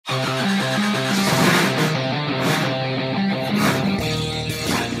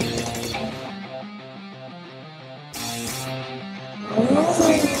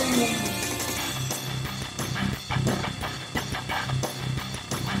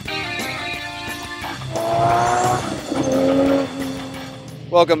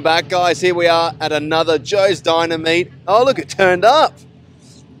Welcome back, guys. Here we are at another Joe's Diner meet. Oh, look, it turned up.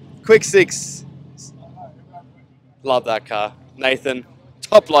 Quick six. Love that car. Nathan,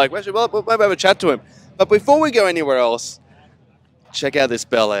 top bloke. Actually, well, maybe have a chat to him. But before we go anywhere else, check out this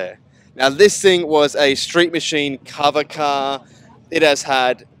Bel Air. Now, this thing was a Street Machine cover car. It has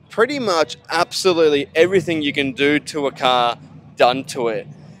had pretty much absolutely everything you can do to a car done to it.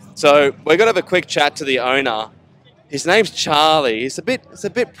 So we're going to have a quick chat to the owner. His name's Charlie. It's a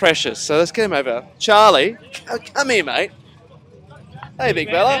bit precious, so let's get him over. Charlie, come here, mate. Hey, big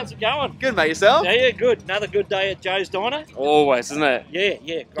fella. How's it going? Good, mate. Yourself? Yeah, good. Another good day at Joe's Diner. Always, isn't it?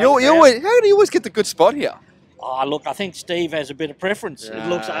 Yeah. How do you always get the good spot here? Oh, look, I think Steve has a bit of preference. He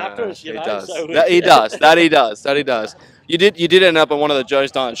looks after us, you know. Does. So He does. You did end up on one of the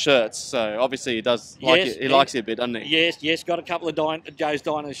Joe's Diner shirts, so obviously he does like it. He likes you a bit, doesn't he? Yes. Got a couple of Joe's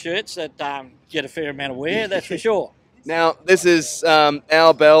Diner shirts that get a fair amount of wear, that's for sure. Now, this is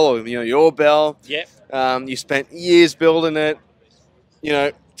our Bel, or your Bel. Yep. You spent years building it.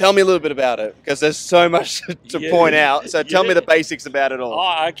 Tell me a little bit about it, because there's so much to point out. So tell me the basics about it all.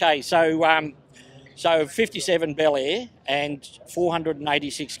 Oh, okay. So 57 Bel Air and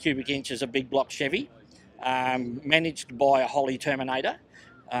 486 cubic inches of big block Chevy, managed by a Holly Terminator,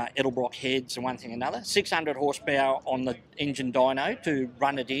 Edelbrock heads and one thing another. 600 horsepower on the engine dyno to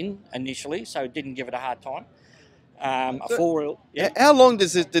run it in initially, so it didn't give it a hard time. A four-wheel. Yeah. How long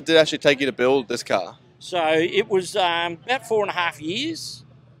did it actually take you to build this car? So it was about 4.5 years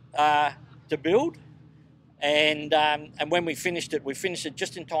to build, and when we finished it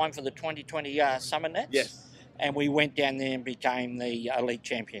just in time for the 2020 Summernats. Yes. And we went down there and became the elite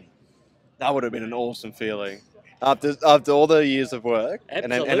champion. That would have been an awesome feeling. After all the years of work,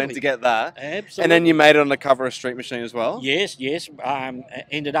 and then to get that. Absolutely. And then you made it on the cover of Street Machine as well? Yes.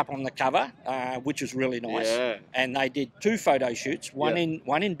 Ended up on the cover, which was really nice. Yeah. And they did 2 photo shoots, one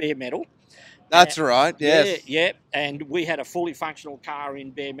in bare metal. That's right, yes. Yeah, and we had a fully functional car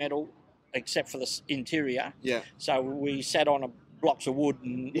in bare metal, except for the interior. Yeah. So we sat on blocks of wood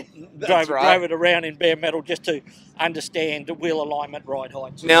and drove it around in bare metal just to understand the wheel alignment, ride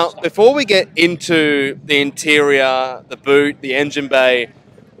heights. Now, before we get into the interior, the boot, the engine bay,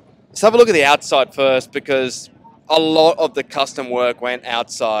 let's have a look at the outside first, because a lot of the custom work went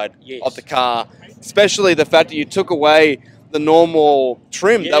outside of the car, especially the fact that you took away the normal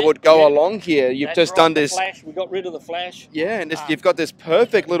trim that would go along here. You've just done this. Flash. We got rid of the flash. Yeah, and you've got this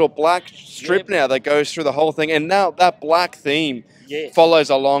perfect little black strip now that goes through the whole thing. And now that black theme follows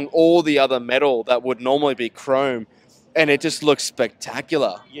along all the other metal that would normally be chrome. And it just looks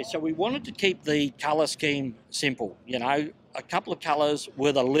spectacular. Yeah, so we wanted to keep the colour scheme simple, a couple of colours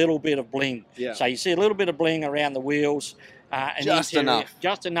with a little bit of bling. Yeah. So you see a little bit of bling around the wheels. And just enough.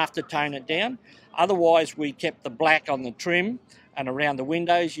 Just enough to tone it down. Otherwise, we kept the black on the trim, and around the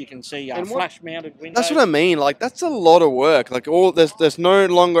windows you can see flash-mounted windows. That's what I mean. Like, that's a lot of work. Like, there's no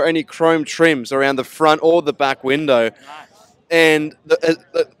longer any chrome trims around the front or the back window. No. And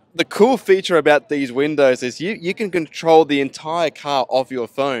the cool feature about these windows is you can control the entire car off your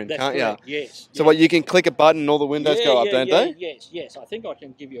phone, can't you? Yes. So what, you can click a button and all the windows go up, don't they? Yes. I think I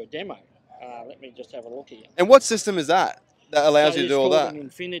can give you a demo. Let me just have a look here. And what system is that allows you to do all that? It's called an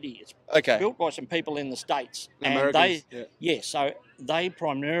Infinity. It's built by some people in the States. Americans, so they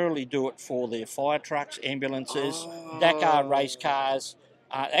primarily do it for their fire trucks, ambulances, Dakar race cars.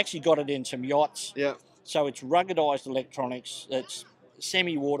 Actually got it in some yachts. Yeah. So it's ruggedized electronics. It's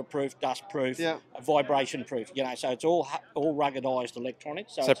semi-waterproof, dust-proof, vibration-proof. So it's all ruggedized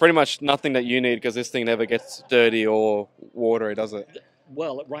electronics. So pretty much nothing that you need, because this thing never gets dirty or watery, does it?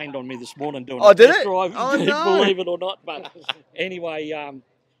 Well, it rained on me this morning doing a test drive, no. Believe it or not. But anyway,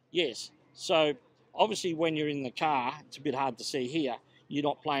 yes. So obviously when you're in the car, it's a bit hard to see here. You're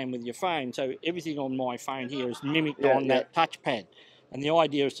not playing with your phone. So everything on my phone here is mimicked on that touchpad. And the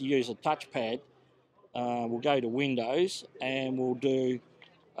idea is to use a touchpad. We'll go to Windows and we'll do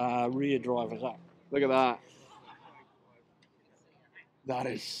rear drivers up. Look at that. That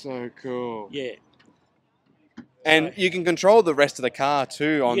is so cool. Yeah. And you can control the rest of the car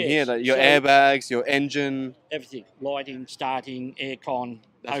too on here. Your airbags, your engine. Everything. Lighting, starting, aircon,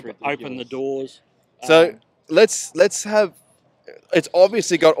 open the doors. So let's have, it's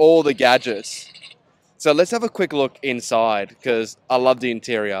obviously got all the gadgets. So let's have a quick look inside, because I love the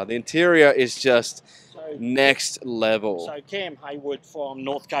interior. The interior is just next level. So Cam Haywood from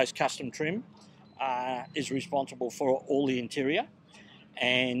North Coast Custom Trim is responsible for all the interior.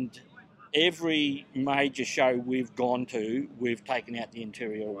 And every major show we've gone to, we've taken out the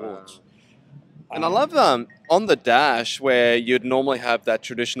interior awards. And I love on the dash where you'd normally have that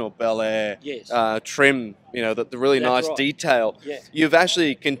traditional Bel Air Yes. trim, you know, the really That's nice right. detail. Yeah. You've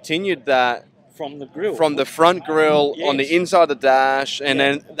actually continued that From the grill. from the front grille on the Yes. inside of the dash, and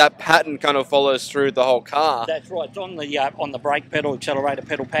Yeah. then that pattern kind of follows through the whole car. That's right. It's on the brake pedal, accelerator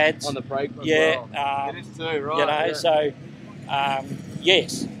pedal pads. On the brake as Yeah. well. It is too, right. You know, yeah. so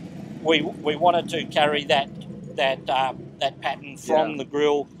yes, we wanted to carry that pattern from the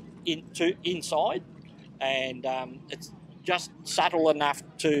grill into inside, and it's just subtle enough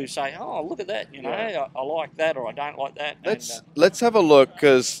to say, oh, look at that, you know, I like that or I don't like that. Let's have a look,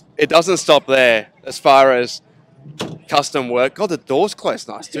 because it doesn't stop there as far as custom work. God, the doors close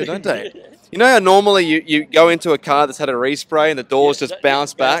nice too, don't they? You know how normally you go into a car that's had a respray and the doors just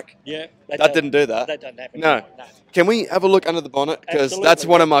bounce back? Yeah. That didn't do that. That doesn't happen. No. Can we have a look under the bonnet? Because Absolutely, that's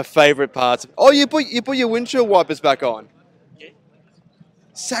one of my favourite parts. Oh, you put your windshield wipers back on. Yeah.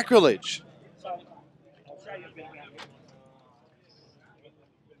 Sacrilege. So, I'll show you a bit around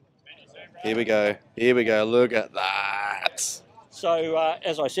Here we go. Here we go. Look at that. So,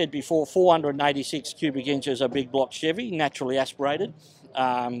 as I said before, 486 cubic inches of big block Chevy, naturally aspirated.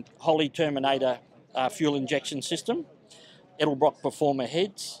 Holly Terminator fuel injection system. Edelbrock Performer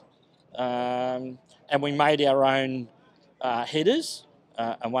heads. And we made our own headers.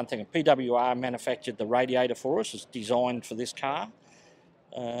 And one thing, PWR manufactured the radiator for us. It's designed for this car.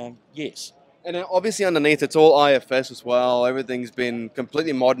 Yes. And then obviously underneath it's all IFS as well. Everything's been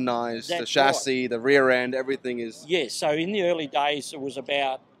completely modernised. The That's chassis, the rear end, everything is... Yes, so in the early days it was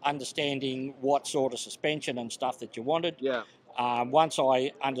about understanding what sort of suspension and stuff that you wanted. Yeah. Once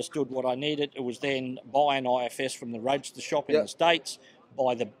I understood what I needed, it was then buy an IFS from the Roadster shop in the States,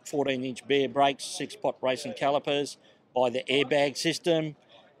 buy the 14-inch bare brakes, 6-pot racing calipers, buy the airbag system.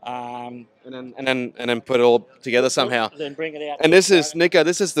 And then put it all together somehow. Then bring it out. And this is, Nico,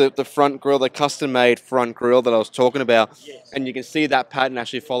 this is the front grille, the custom-made front grille that I was talking about. Yes. And you can see that pattern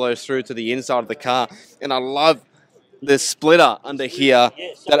actually follows through to the inside of the car. And I love the splitter under here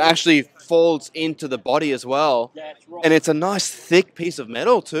that actually folds into the body as well. That's right. And it's a nice thick piece of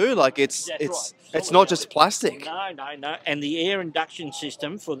metal too. Like it's not just plastic. No. And the air induction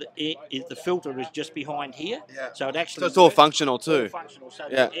system for the filter is just behind here. Yeah. So it actually. So it's all functional too. All functional. So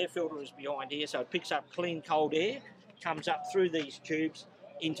the air filter is behind here. So it picks up clean cold air, comes up through these tubes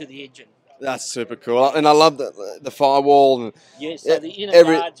into the engine. That's super cool. And I love the firewall. And yes. So the inner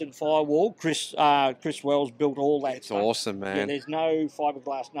guards and firewall, Chris Wells built all that. It's awesome, man. Yeah, there's no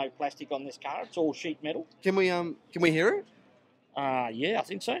fiberglass, no plastic on this car. It's all sheet metal. Can we hear it? Yeah, I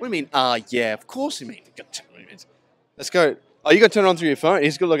think so. What do you mean? Yeah, of course you mean. Let's go. Oh, you got to turn it on through your phone.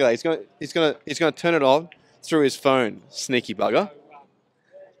 He's gonna look at that. He's gonna turn it on through his phone. Sneaky bugger.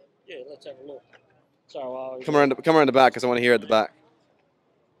 Yeah, let's have a look. So come around the back because I want to hear at the back.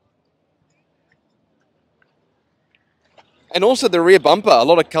 And also the rear bumper. A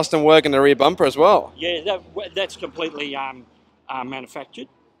lot of custom work in the rear bumper as well. Yeah, that's completely manufactured.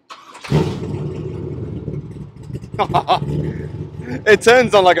 It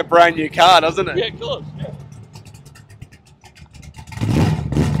turns on like a brand new car, doesn't it? Yeah, of course. Yeah.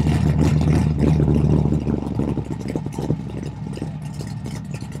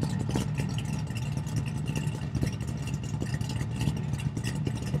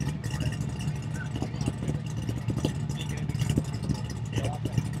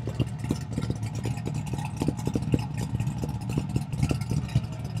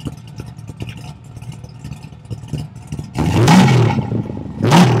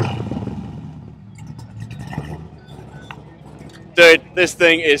 Dude, this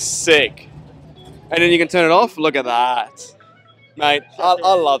thing is sick. And then you can turn it off. Look at that. Mate,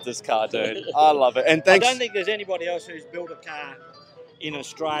 I love this car, dude. I love it. And thanks. I don't think there's anybody else who's built a car in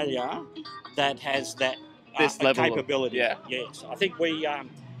Australia that has that This level capability. yeah. Yes. I think we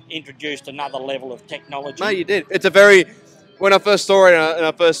introduced another level of technology. Mate, you did. It's a very... When I first saw it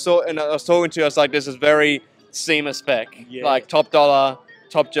and I was talking to you, I was like, this is very SEMA spec. Yeah. Like top dollar,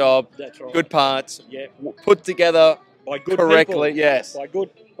 top job, That's right. good parts, Yeah. put together By good correctly. people. Yes. By good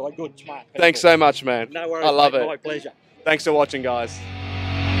smart people. Thanks so much, man. No worries. I love mate, it. My pleasure. Thanks for watching, guys.